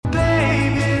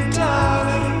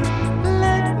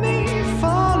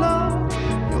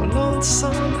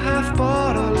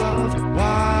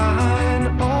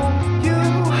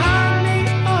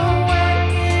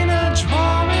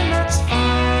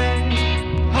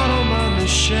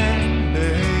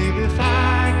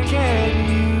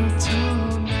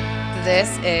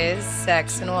This is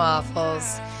Sex and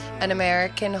Waffles, an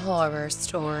American horror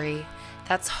story.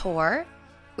 That's whore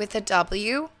with a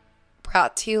W,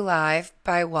 brought to you live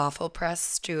by Waffle Press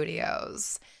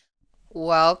Studios.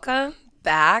 Welcome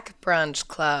back, Brunch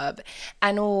Club,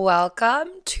 and welcome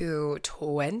to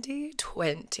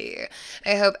 2020.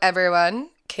 I hope everyone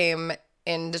came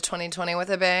into 2020 with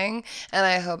a bang, and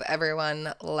I hope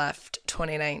everyone left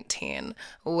 2019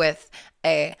 with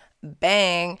a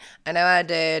bang. I know I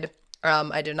did.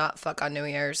 I did not fuck on New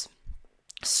Year's.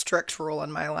 Strict rule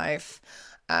in my life.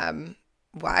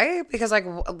 Why? Because like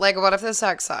what if the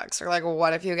sex sucks? Or like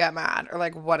what if you get mad? Or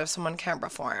like what if someone can't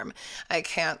perform? I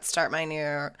can't start my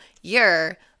new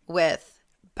year with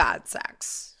bad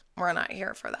sex. We're not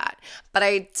here for that. But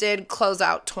I did close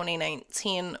out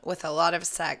 2019 with a lot of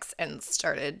sex and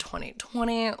started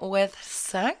 2020 with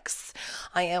sex.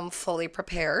 I am fully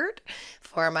prepared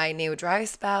for my new dry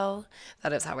spell.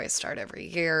 That is how I start every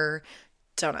year.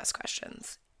 Don't ask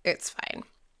questions. It's fine.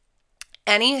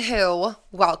 Anywho,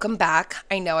 welcome back.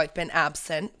 I know I've been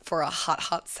absent for a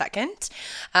hot second.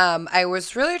 I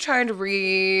was really trying to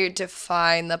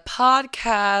redefine the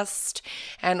podcast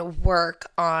and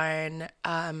work on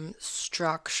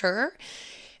structure.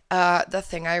 The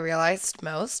thing I realized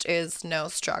most is no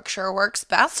structure works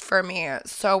best for me.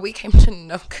 So we came to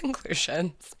no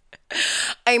conclusions.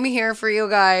 I'm here for you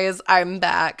guys. I'm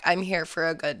back. I'm here for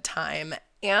a good time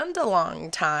and a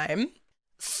long time.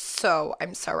 So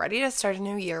I'm so ready to start a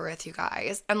new year with you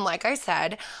guys. And like I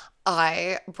said,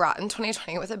 I brought in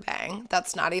 2020 with a bang.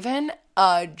 That's not even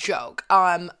a joke.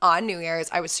 On New Year's,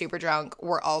 I was super drunk.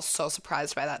 We're all so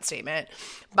surprised by that statement.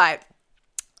 But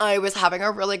I was having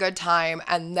a really good time,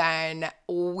 and then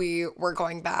we were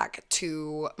going back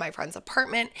to my friend's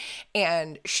apartment,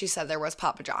 and she said there was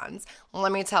Papa John's.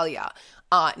 Let me tell you,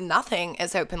 nothing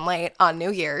is open late on New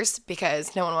Year's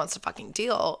because no one wants to fucking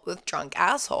deal with drunk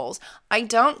assholes. I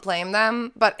don't blame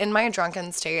them, but in my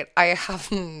drunken state, I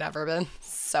have never been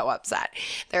so upset.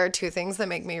 There are two things that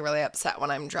make me really upset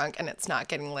when I'm drunk, and it's not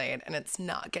getting laid and it's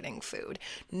not getting food.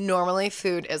 Normally,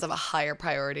 food is of a higher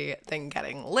priority than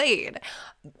getting laid.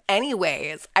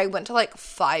 Anyways, I went to like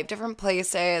 5 different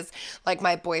places. Like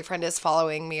my boyfriend is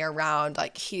following me around.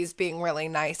 Like he's being really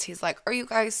nice. He's like, "Are you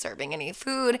guys serving any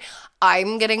food?"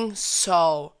 I'm getting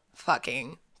so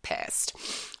fucking pissed.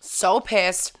 So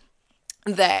pissed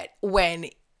that when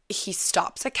he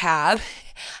stops a cab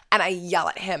and I yell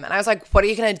at him and I was like, "What are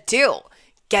you gonna do?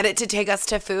 Get it to take us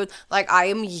to food?" Like I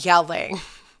am yelling.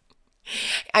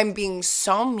 I'm being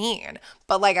so mean,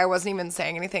 but like I wasn't even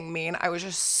saying anything mean. I was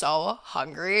just so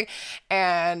hungry.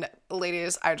 And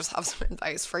ladies, I just have some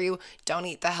advice for you. Don't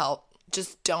eat the help.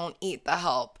 Just don't eat the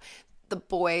help. The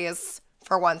boys,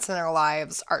 for once in their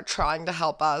lives, are trying to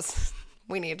help us.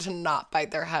 We need to not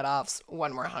bite their head off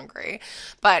when we're hungry.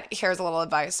 But here's a little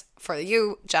advice for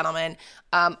you, gentlemen.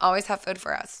 Always have food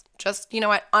for us. Just, you know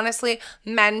what? Honestly,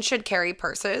 men should carry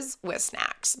purses with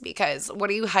snacks because what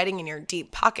are you hiding in your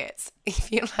deep pockets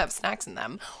if you don't have snacks in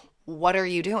them? What are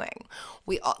you doing?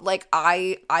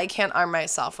 I can't arm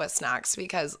myself with snacks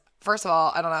because first of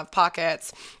all, I don't have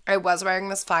pockets. I was wearing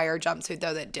this fire jumpsuit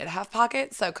though that did have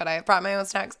pockets. So could I have brought my own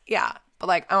snacks? Yeah. But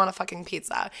like, I want a fucking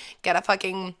pizza.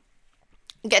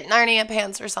 Get Narnia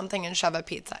pants or something and shove a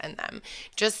pizza in them.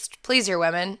 Just please your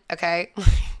women, okay?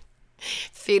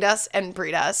 Feed us and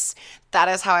breed us. That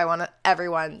is how I want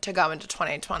everyone to go into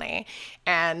 2020.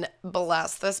 And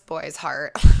bless this boy's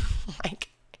heart. Like,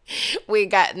 we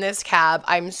get in this cab.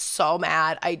 I'm so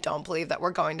mad. I don't believe that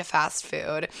we're going to fast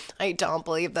food. I don't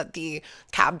believe that the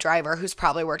cab driver, who's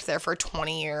probably worked there for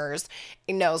 20 years,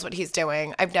 knows what he's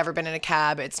doing. I've never been in a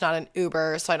cab. It's not an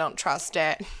Uber, so I don't trust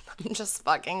it. I'm just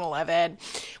fucking livid.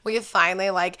 We finally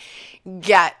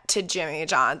get to Jimmy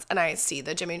John's and I see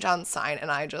the Jimmy John's sign and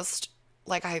I just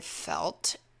I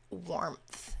felt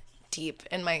warmth deep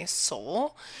in my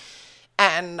soul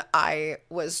and I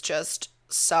was just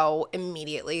so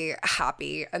immediately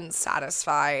happy and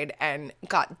satisfied and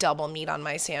got double meat on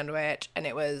my sandwich and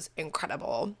it was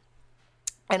incredible.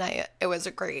 And it was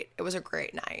a great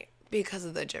night. Because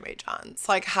of the Jimmy John's.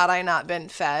 Had I not been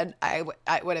fed,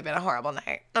 it would have been a horrible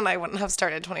night. And I wouldn't have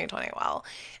started 2020 well.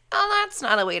 Well, that's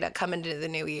not a way to come into the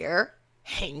new year.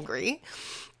 Hangry.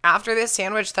 After this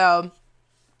sandwich, though,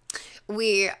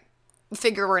 we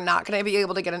figure we're not going to be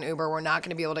able to get an Uber. We're not going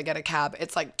to be able to get a cab.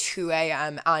 It's 2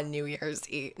 a.m. on New Year's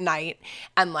night.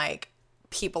 And,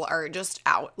 people are just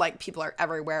out. People are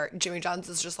everywhere. Jimmy John's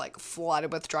is just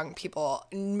flooded with drunk people.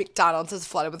 McDonald's is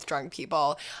flooded with drunk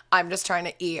people. I'm just trying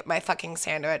to eat my fucking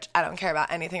sandwich. I don't care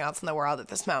about anything else in the world at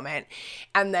this moment.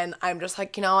 And then I'm just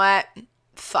you know what?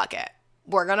 Fuck it.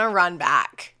 We're gonna run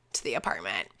back to the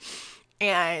apartment.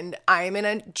 and I'm in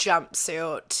a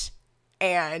jumpsuit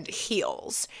and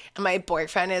heels, and my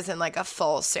boyfriend is in like a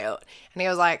full suit, and he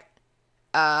was like,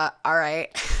 all right.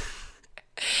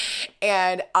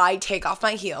 And I take off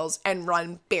my heels and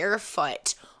run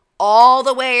barefoot all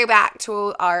the way back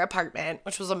to our apartment,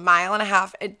 which was 1.5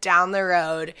 miles down the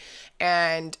road.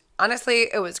 And honestly,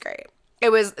 it was great.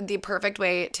 It was the perfect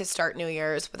way to start New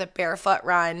Year's, with a barefoot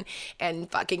run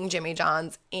and fucking Jimmy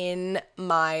John's in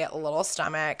my little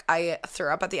stomach. I threw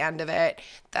up at the end of it.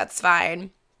 That's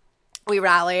fine. We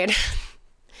rallied.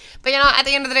 But at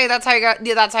the end of the day, that's how you got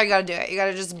to do it. You got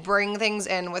to just bring things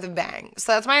in with a bang.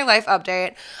 So that's my life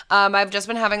update. I've just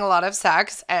been having a lot of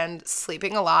sex and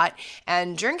sleeping a lot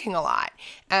and drinking a lot.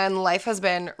 And life has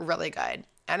been really good.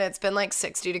 And it's been like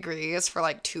 60 degrees for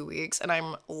like 2 weeks, and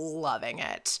I'm loving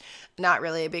it. Not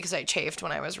really, because I chafed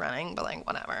when I was running, but like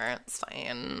whatever, it's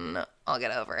fine. I'll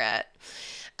get over it.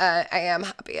 I am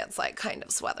happy it's like kind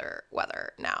of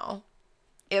weather now.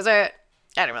 Is it?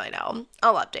 I don't really know.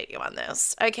 I'll update you on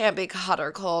this. I can't be hot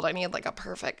or cold. I need like a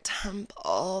perfect temp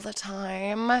all the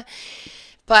time.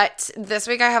 But this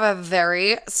week I have a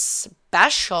very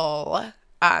special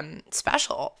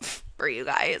for you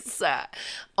guys.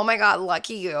 Oh my God,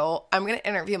 lucky you. I'm going to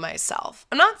interview myself.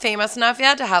 I'm not famous enough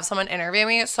yet to have someone interview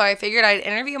me, so I figured I'd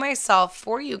interview myself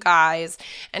for you guys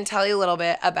and tell you a little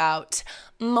bit about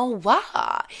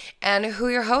Moa and who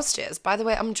your host is. By the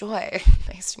way, I'm Joy.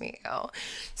 Nice to meet you.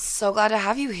 So glad to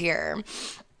have you here.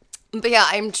 But yeah,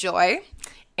 I'm Joy,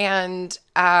 and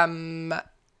I'm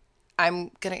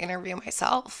going to interview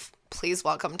myself. Please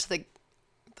welcome to the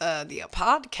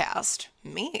podcast,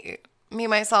 me,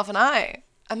 myself, and I.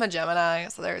 I'm a Gemini,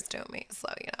 so there's two of me,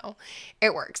 so,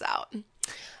 it works out.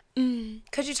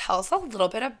 Could you tell us a little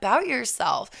bit about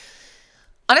yourself?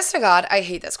 Honest to God, I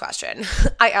hate this question.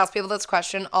 I ask people this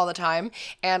question all the time,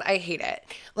 and I hate it.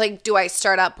 Like,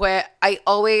 I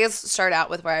always start out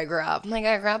with where I grew up. Like,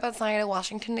 I grew up outside of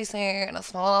Washington, D.C., in a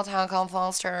small little town called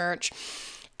Falls Church.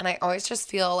 And I always just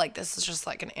feel like this is just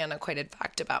like an antiquated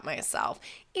fact about myself.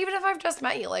 Even if I've just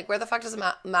met you, like, where the fuck does it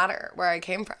matter where I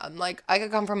came from? Like, I could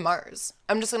come from Mars.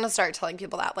 I'm just going to start telling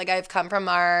people that. Like, I've come from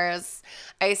Mars.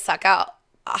 I suck out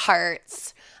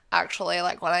hearts. Actually,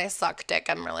 like, when I suck dick,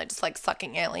 I'm really just, like,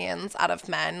 sucking aliens out of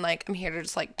men. Like, I'm here to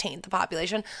just, like, taint the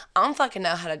population. I don't fucking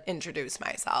know how to introduce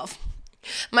myself.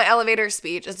 My elevator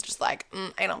speech is just like,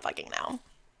 I don't fucking know.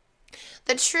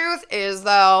 The truth is,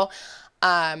 though,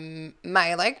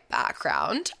 my like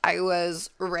background, I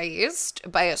was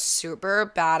raised by a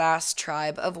super badass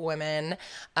tribe of women,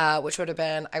 which would have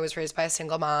been, I was raised by a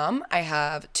single mom. I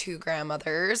have 2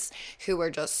 grandmothers who were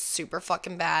just super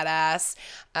fucking badass.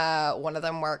 One of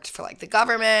them worked for like the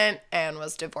government and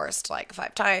was divorced like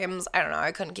 5 times. I don't know.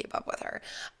 I couldn't keep up with her.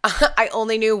 I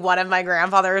only knew one of my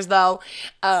grandfathers though.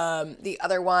 The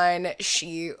other one,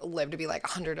 she lived to be like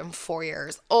 104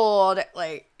 years old.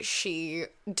 Like, she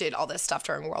did all this stuff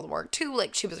during World War II.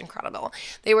 Like, she was incredible.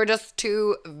 They were just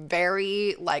 2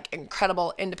 very, like,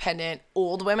 incredible, independent,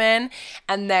 old women.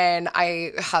 And then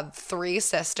I had 3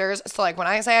 sisters. So, like, when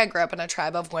I say I grew up in a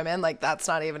tribe of women, like, that's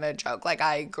not even a joke. Like,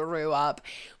 I grew up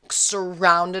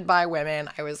surrounded by women.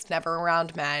 I was never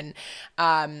around men.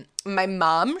 My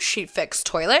mom, she fixed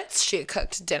toilets, she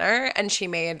cooked dinner, and she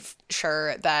made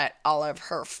sure that all of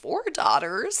her 4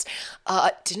 daughters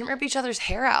didn't rip each other's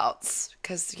hair out,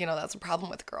 because, that's a problem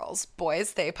with girls.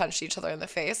 Boys, they punch each other in the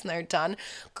face and they're done.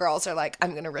 Girls are like,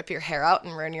 I'm gonna rip your hair out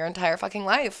and ruin your entire fucking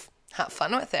life. Have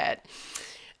fun with it.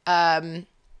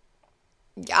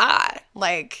 Yeah,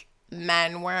 like,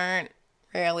 men weren't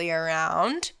really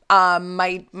around.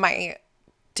 My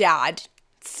dad,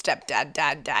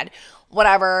 stepdad,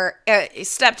 whatever,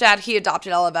 stepdad, he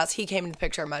adopted all of us. He came into the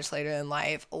picture much later in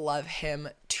life. Love him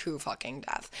to fucking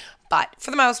death. But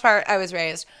for the most part, I was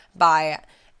raised by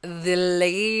the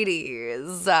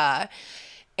ladies.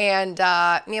 And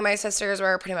me and my sisters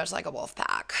were pretty much like a wolf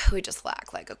pack. We just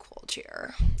lack like a cool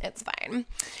cheer. It's fine.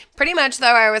 Pretty much, though,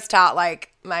 I was taught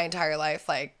like my entire life,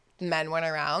 like, men went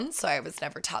around, so I was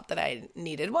never taught that I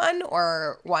needed one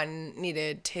or one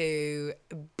needed to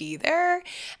be there.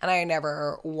 And I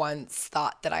never once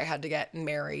thought that I had to get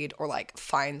married or like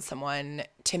find someone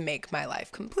to make my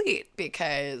life complete,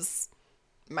 because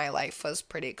my life was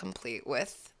pretty complete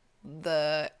with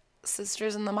the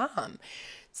sisters and the mom.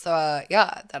 So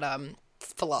yeah, that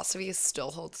philosophy still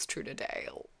holds true today.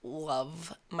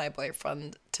 Love my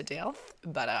boyfriend to death,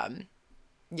 but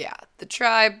yeah, the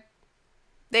tribe,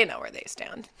 they know where they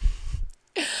stand.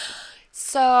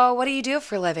 So what do you do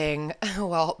for a living?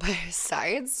 Well,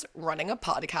 besides running a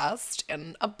podcast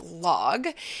and a blog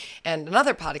and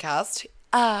another podcast,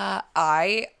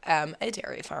 I am a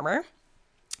dairy farmer.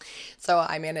 So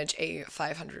I manage a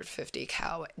 550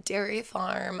 cow dairy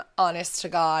farm. Honest to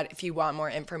God, if you want more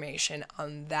information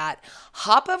on that,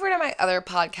 hop over to my other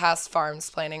podcast, Farms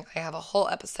Planning. I have a whole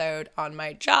episode on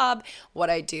my job, what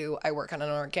I do. I work on an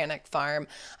organic farm.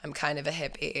 I'm kind of a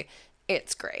hippie.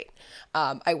 It's great.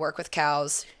 I work with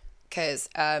cows because,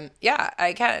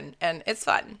 I can, and it's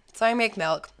fun. So I make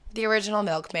milk. The Original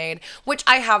Milkmaid, which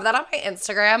I have that on my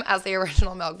Instagram as The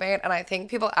Original Milkmaid, and I think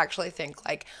people actually think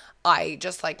like I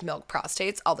just like milk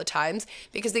prostates all the times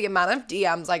because the amount of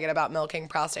DMs I get about milking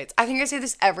prostates. I think I say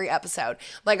this every episode.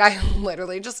 Like I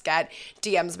literally just get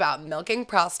DMs about milking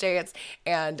prostates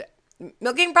and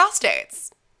milking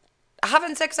prostates. I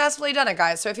haven't successfully done it,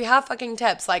 guys. So if you have fucking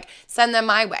tips, like send them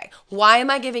my way. Why am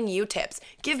I giving you tips?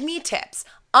 Give me tips.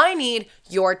 I need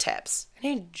your tips. I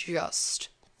need just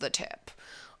the tip.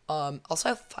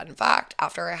 Also, fun fact,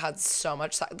 after I had so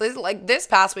much sex, like this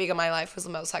past week of my life was the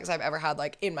most sex I've ever had,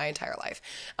 like in my entire life,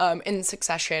 in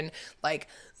succession. Like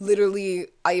literally,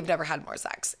 I've never had more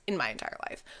sex in my entire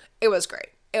life. It was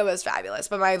great. It was fabulous,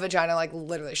 but my vagina like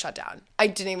literally shut down. I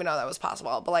didn't even know that was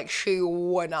possible, but like she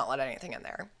would not let anything in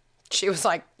there. She was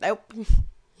like, nope,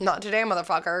 not today,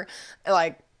 motherfucker.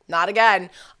 Like, not again.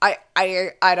 I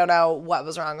don't know what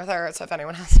was wrong with her. So if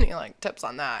anyone has any like tips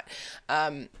on that,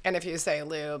 and if you say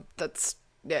lube,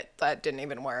 that didn't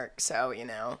even work. So it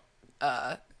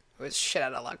was shit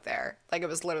out of luck there. Like it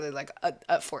was literally like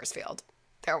a force field.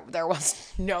 There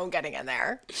was no getting in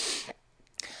there.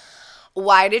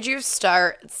 Why did you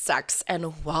start Sex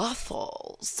and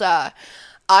Waffles? I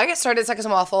started Sex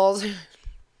and Waffles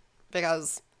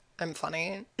because I'm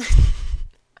funny.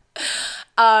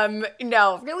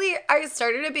 No, really, I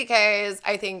started it because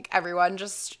I think everyone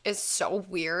just is so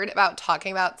weird about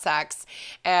talking about sex.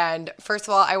 And first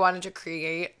of all, I wanted to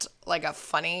create like a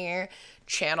funny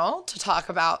channel to talk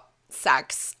about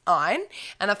sex on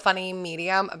and a funny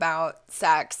medium about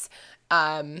sex.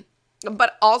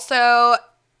 But also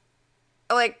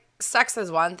like sex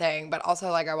is one thing, but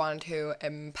also like I wanted to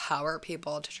empower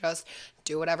people to just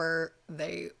do whatever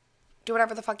the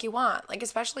fuck you want. Like,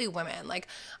 especially women. Like,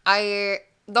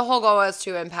 the whole goal was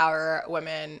to empower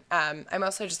women. I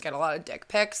mostly just get a lot of dick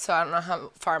pics, so I don't know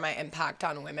how far my impact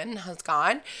on women has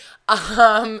gone.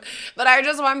 But I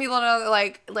just want people to know that,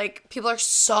 like, people are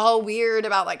so weird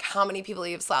about, like, how many people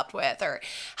you've slept with, or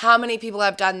how many people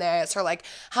have done this, or, like,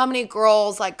 how many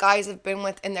girls, like, guys have been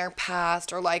with in their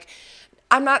past, or, like,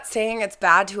 I'm not saying it's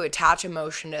bad to attach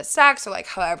emotion to sex, or, like,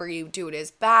 however you do it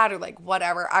is bad, or, like,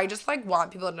 whatever. I just, like,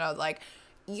 want people to know, like,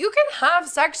 you can have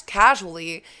sex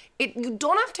casually. You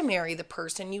don't have to marry the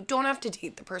person. You don't have to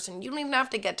date the person. You don't even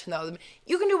have to get to know them.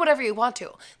 You can do whatever you want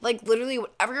to. Like, literally,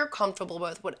 whatever you're comfortable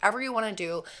with, whatever you want to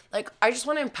do. Like, I just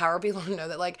want to empower people to know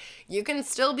that, like, you can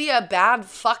still be a bad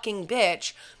fucking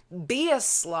bitch, be a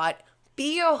slut,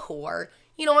 be a whore.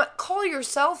 You know what? Call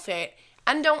yourself it.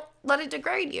 And don't let it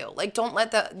degrade you. Like, don't let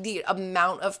the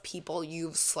amount of people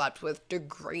you've slept with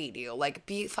degrade you. Like,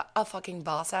 be a fucking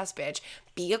boss-ass bitch.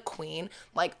 Be a queen.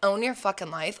 Like, own your fucking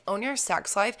life. Own your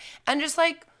sex life. And just,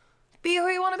 like, be who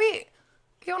you want to be.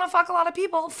 If you want to fuck a lot of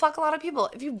people, fuck a lot of people.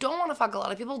 If you don't want to fuck a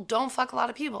lot of people, don't fuck a lot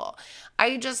of people.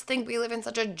 I just think we live in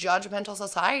such a judgmental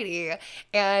society.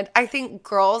 And I think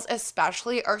girls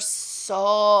especially are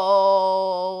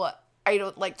so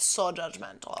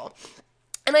judgmental.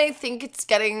 And I think it's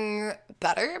getting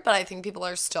better, but I think people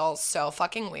are still so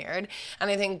fucking weird. And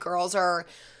I think girls are,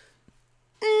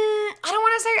 I don't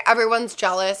want to say everyone's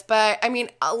jealous, but I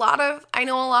mean, I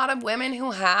know a lot of women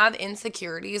who have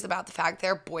insecurities about the fact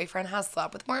their boyfriend has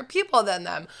slept with more people than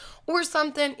them or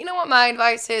something. You know what my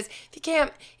advice is? If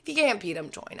you can't beat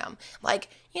them, join them. Like,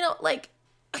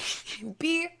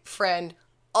 befriend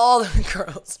all the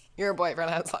girls your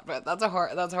boyfriend has slept with. That's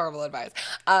horrible advice.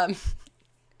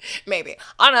 Maybe.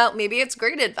 I don't know. Maybe it's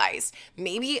great advice.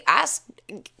 Maybe I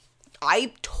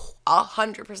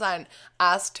 100%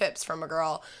 asked tips from a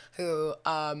girl who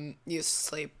used to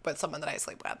sleep with someone that I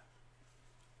sleep with.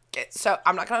 So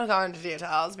I'm not going to go into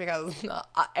details because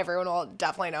everyone will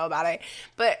definitely know about it.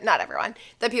 But not everyone.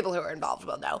 The people who are involved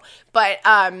will know. But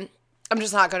I'm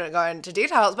just not going to go into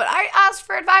details. But I asked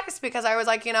for advice because I was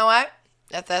like, you know what?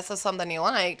 If this is something you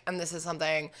liked and this is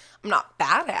something I'm not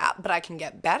bad at, but I can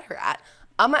get better at,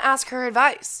 I'm going to ask her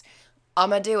advice. I'm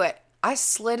going to do it. I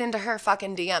slid into her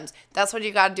fucking DMs. That's what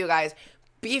you got to do, guys.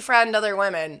 Befriend other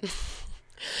women.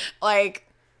 Like,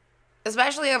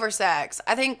 especially over sex.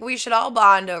 I think we should all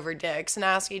bond over dicks and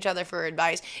ask each other for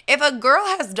advice. If a girl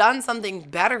has done something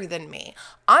better than me,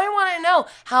 I want to know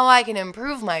how I can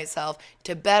improve myself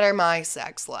to better my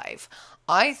sex life.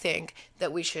 I think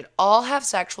that we should all have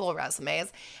sexual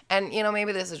resumes. And,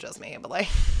 maybe this is just me, but like,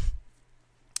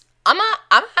 I'm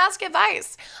gonna ask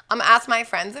advice. I'm gonna ask my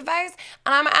friends advice,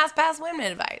 and I'm gonna ask past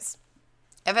women advice.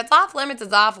 If it's off limits,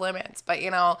 it's off limits. But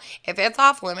if it's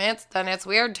off limits, then it's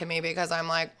weird to me because I'm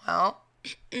like, well,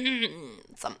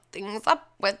 something's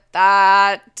up with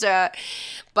that.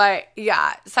 But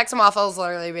yeah, Sex and Waffles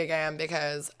literally began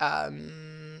because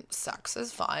sex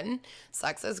is fun,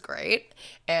 sex is great,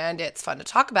 and it's fun to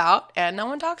talk about, and no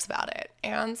one talks about it.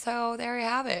 And so there you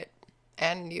have it.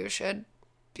 And you should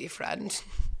befriend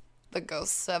the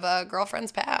ghosts of a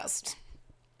girlfriend's past,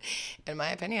 in my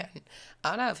opinion. I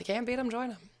don't know. If you can't beat them, join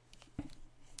them.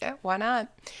 Yeah, why not?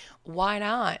 Why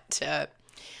not?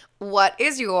 What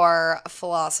is your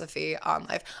philosophy on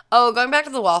life? Oh, going back to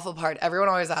the waffle part, everyone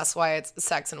always asks why it's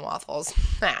sex and waffles.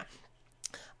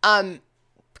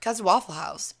 Because Waffle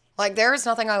House. Like, there is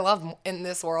nothing I love in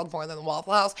this world more than the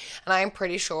Waffle House, and I'm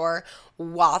pretty sure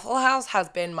Waffle House has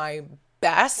been my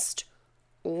best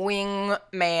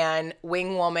wingman,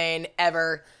 wingwoman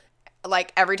ever.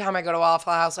 Like, every time I go to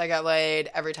Waffle House, I get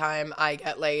laid. Every time I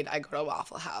get laid, I go to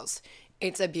Waffle House.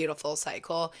 It's a beautiful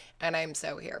cycle, and I'm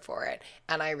so here for it.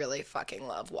 And I really fucking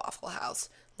love Waffle House.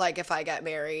 Like, if I get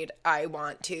married, I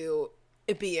want to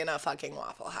be in a fucking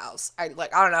Waffle House. I don't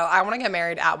know. I want to get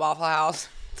married at Waffle House.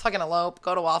 Fucking elope,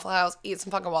 go to Waffle House, eat some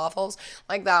fucking waffles.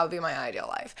 Like, that would be my ideal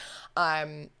life.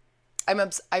 I'm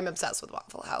obsessed with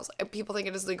Waffle House. People think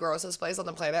it is the grossest place on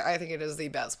the planet. I think it is the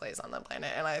best place on the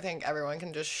planet. And I think everyone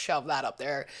can just shove that up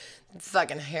their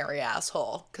fucking hairy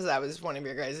asshole. Because that was one of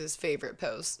your guys' favorite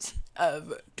posts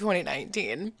of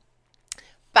 2019.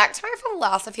 Back to my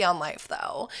philosophy on life,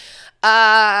 though.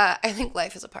 I think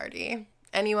life is a party.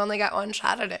 And you only got one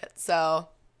shot at it. So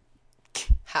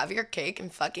have your cake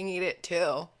and fucking eat it,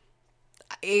 too.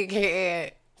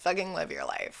 AKA fucking live your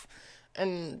life.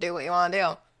 And do what you want to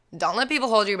do. Don't let people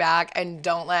hold you back, and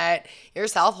don't let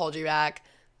yourself hold you back.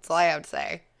 That's all I have to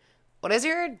say. What is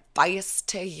your advice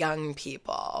to young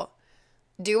people?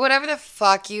 Do whatever the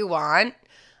fuck you want,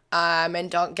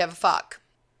 and don't give a fuck.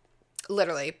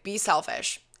 Literally, be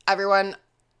selfish.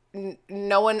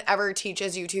 No one ever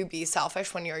teaches you to be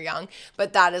selfish when you're young,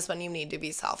 but that is when you need to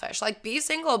be selfish. Like, be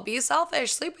single, be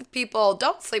selfish, sleep with people,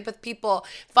 don't sleep with people,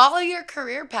 follow your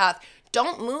career path.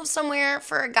 Don't move somewhere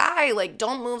for a guy. Like,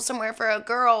 don't move somewhere for a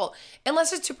girl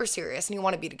unless it's super serious and you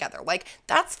want to be together. Like,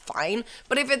 that's fine.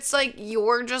 But if it's like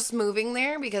you're just moving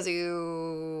there because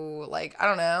you, like, I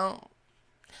don't know,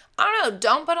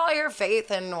 don't put all your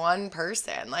faith in one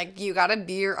person. Like, you gotta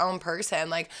be your own person.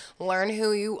 Like, learn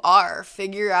who you are.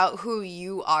 Figure out who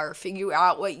you are. Figure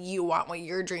out what you want, what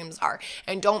your dreams are.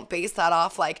 And don't base that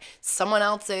off, like, someone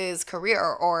else's career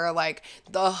or, like,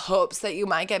 the hopes that you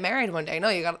might get married one day. No,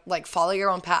 you gotta, like, follow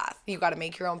your own path. You gotta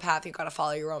make your own path. You gotta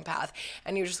follow your own path.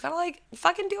 And you just gotta, like,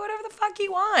 fucking do whatever the fuck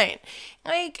you want.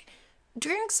 Like,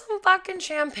 drink some fucking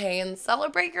champagne,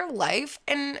 celebrate your life,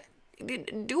 and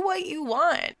do what you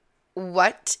want.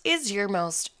 What is your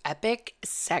most epic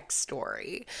sex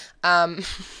story? Well,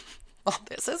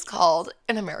 this is called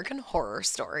an American Horror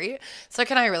Story. So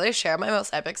can I really share my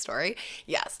most epic story?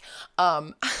 Yes.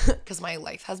 Because my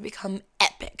life has become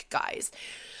epic, guys.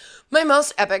 My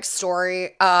most epic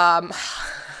story, I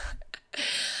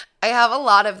have a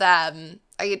lot of them.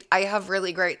 I have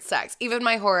really great sex. Even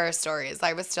my horror stories,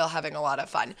 I was still having a lot of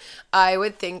fun. I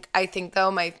think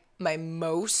though, my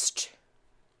most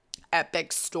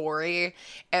epic story,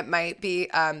 it might be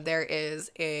there is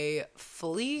a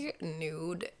fully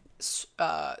nude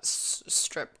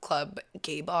strip club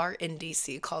gay bar in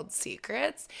DC called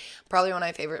Secrets. Probably one of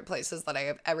my favorite places that I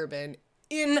have ever been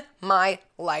in my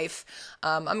life.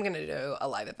 I'm gonna do a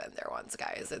live event there once,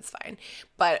 guys. It's fine.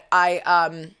 But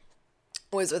I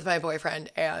was with my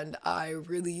boyfriend, and I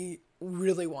really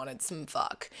wanted some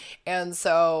fuck. And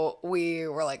so we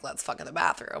were like, let's fuck in the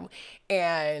bathroom.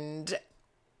 And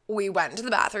we went into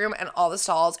the bathroom, and all the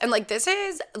stalls, and like, this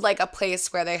is like a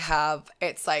place where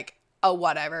it's like a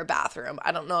whatever bathroom.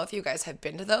 I don't know if you guys have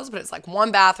been to those, but it's like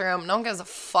one bathroom. No one gives a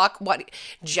fuck what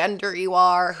gender you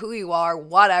are, who you are,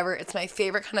 whatever. It's my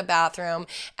favorite kind of bathroom.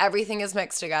 Everything is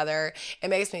mixed together. It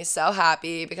makes me so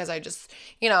happy because I just,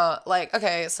 like,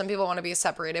 okay, some people want to be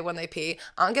separated when they pee.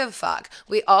 I don't give a fuck.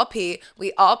 We all pee,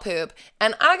 we all poop,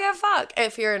 and I don't give a fuck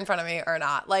if you're in front of me or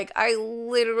not. Like, I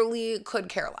literally could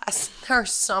care less. There are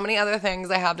so many other things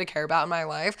I have to care about in my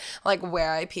life. Like,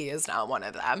 where I pee is not one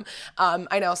of them.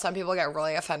 I know some people get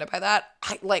really offended by that.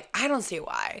 I don't see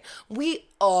why. We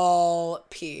all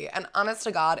pee. And honest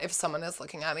to God, if someone is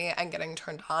looking at me and getting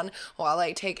turned on while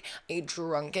I take a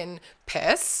drunken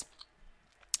piss,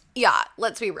 yeah,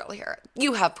 let's be real here.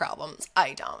 You have problems.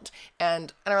 I don't.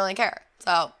 And I don't really care.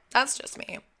 So that's just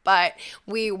me. But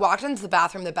we walked into the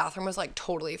bathroom. The bathroom was like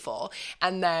totally full.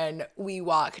 And then we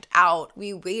walked out.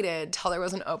 We waited till there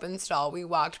was an open stall. We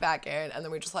walked back in and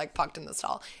then we just like fucked in the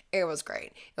stall. It was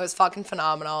great. It was fucking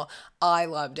phenomenal. I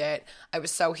loved it. I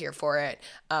was so here for it.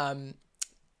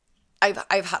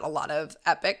 I've had a lot of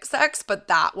epic sex, but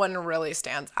that one really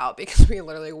stands out because we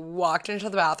literally walked into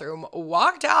the bathroom,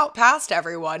 walked out past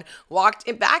everyone,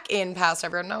 walked back in past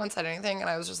everyone. No one said anything, and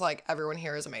I was just like, everyone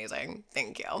here is amazing.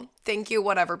 Thank you. Thank you,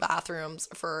 whatever bathrooms,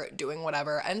 for doing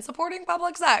whatever and supporting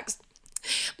public sex.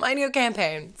 My new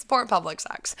campaign, support public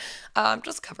sex.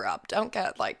 Just cover up. Don't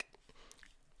get like,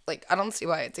 I don't see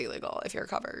why it's illegal if you're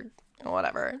covered.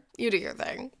 Whatever. You do your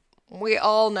thing. We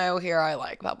all know here I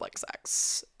like public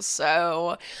sex.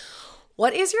 So,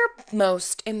 what is your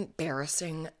most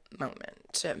embarrassing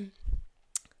moment?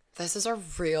 This is a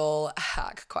real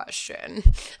hack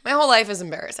question. My whole life is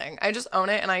embarrassing. I just own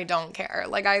it and I don't care.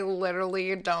 Like, I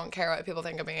literally don't care what people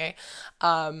think of me.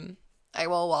 I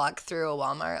will walk through a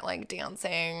Walmart, like,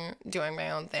 dancing, doing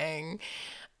my own thing.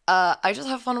 I just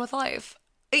have fun with life.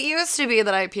 It used to be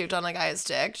that I puked on a guy's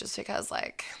dick just because,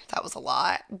 like, that was a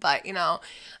lot. But,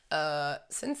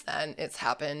 since then, it's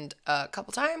happened a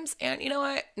couple times. And you know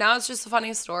what? Now it's just a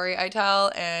funny story I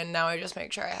tell. And now I just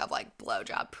make sure I have, like,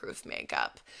 blowjob-proof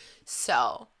makeup.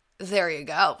 So, there you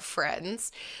go,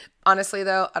 friends. Honestly,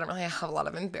 though, I don't really have a lot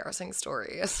of embarrassing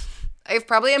stories. I've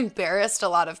probably embarrassed a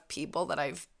lot of people that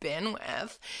I've been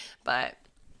with. But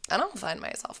I don't find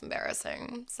myself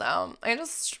embarrassing. So, I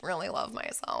just really love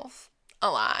myself. A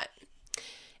lot.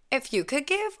 If you could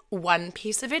give one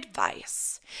piece of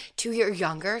advice to your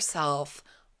younger self,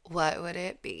 what would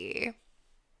it be?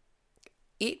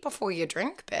 Eat before you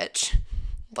drink, bitch.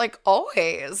 Like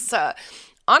always.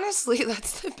 Honestly,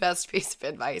 that's the best piece of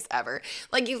advice ever.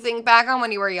 Like, you think back on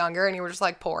when you were younger and you were just,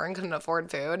 like, poor and couldn't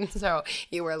afford food. So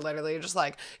you were literally just,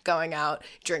 like, going out,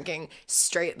 drinking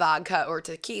straight vodka or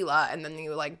tequila, and then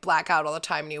you, like, black out all the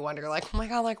time and you wonder, like, oh my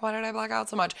God, like, why did I black out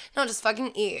so much? No, just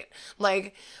fucking eat.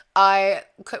 Like, I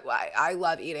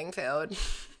love eating food.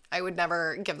 I would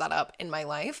never give that up in my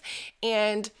life.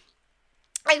 And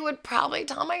I would probably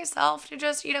tell myself to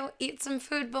just, eat some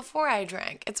food before I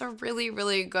drank. It's a really,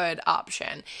 really good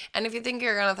option. And if you think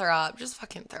you're going to throw up, just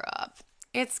fucking throw up.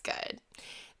 It's good.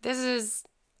 This is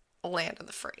land of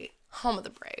the free, home of the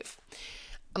brave.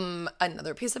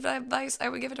 Another piece of advice I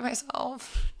would give to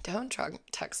myself, don't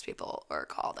text people or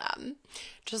call them.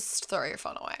 Just throw your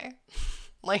phone away.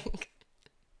 Like,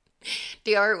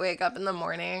 do you ever wake up in the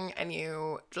morning and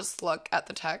you just look at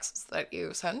the texts that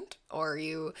you sent, or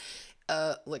you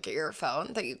look at your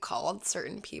phone that you called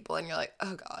certain people and you're like,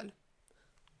 oh God.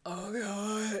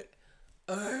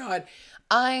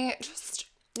 I just,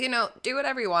 do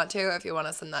whatever you want to. If you want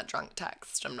to send that drunk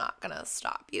text, I'm not going to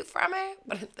stop you from it.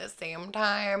 But at the same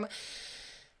time,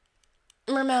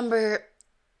 remember,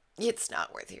 it's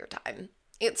not worth your time.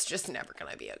 It's just never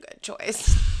going to be a good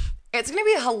choice. It's going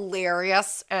to be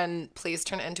hilarious and please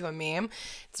turn it into a meme.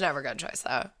 It's never a good choice,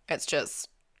 though. It's just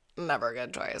never a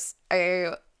good choice.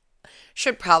 I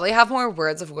should probably have more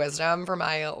words of wisdom for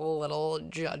my little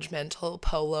judgmental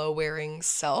polo-wearing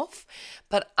self.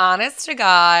 But honest to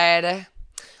God,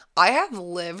 I have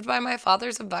lived by my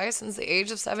father's advice since the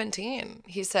age of 17.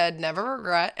 He said, never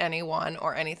regret anyone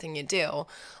or anything you do.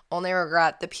 Only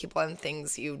regret the people and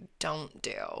things you don't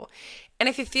do. And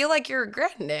if you feel like you're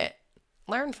regretting it,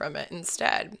 learn from it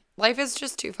instead. Life is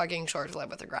just too fucking short to live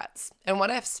with regrets. And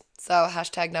what ifs? So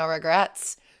hashtag no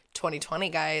regrets. 2020,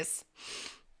 guys.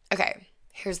 Okay,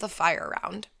 here's the fire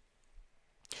round.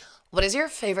 What is your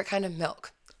favorite kind of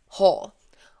milk? Whole.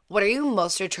 What are you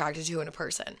most attracted to in a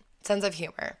person? Sense of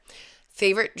humor.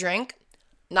 Favorite drink?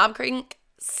 Knob Creek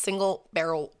single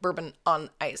barrel bourbon on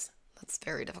ice. That's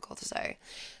very difficult to say.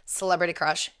 Celebrity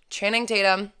crush? Channing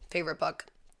Tatum. Favorite book?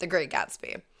 The Great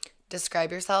Gatsby.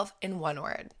 Describe yourself in one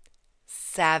word.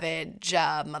 Savage,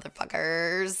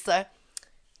 motherfuckers.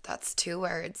 That's 2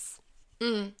 words.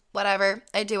 Whatever.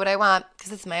 I do what I want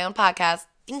because it's my own podcast.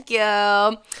 Thank you.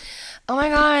 Oh my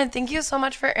God. Thank you so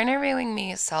much for interviewing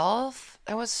me, self.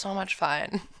 That was so much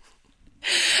fun.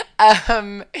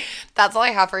 That's all I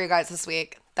have for you guys this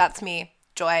week. That's me,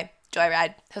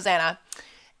 Joyride, Hosanna,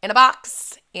 in a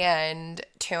box. And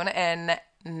tune in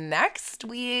next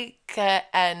week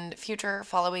and future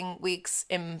following weeks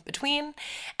in between.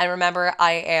 And remember,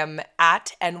 I am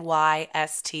at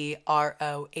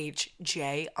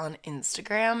NYSTROHJ on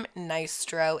Instagram,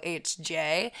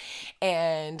 NystroHJ,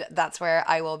 and that's where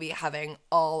I will be having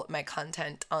all my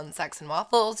content on Sex and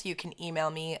Waffles. You can email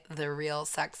me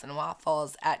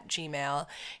therealsexandwaffles@gmail.com.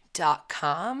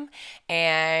 com.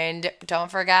 And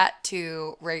don't forget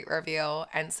to rate, review,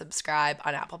 and subscribe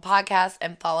on Apple Podcasts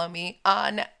and follow me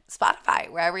on Spotify,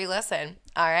 wherever you listen.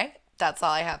 All right? That's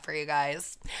all I have for you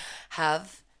guys.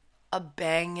 Have a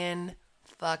banging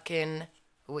fucking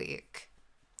week.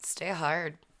 Stay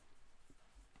hard.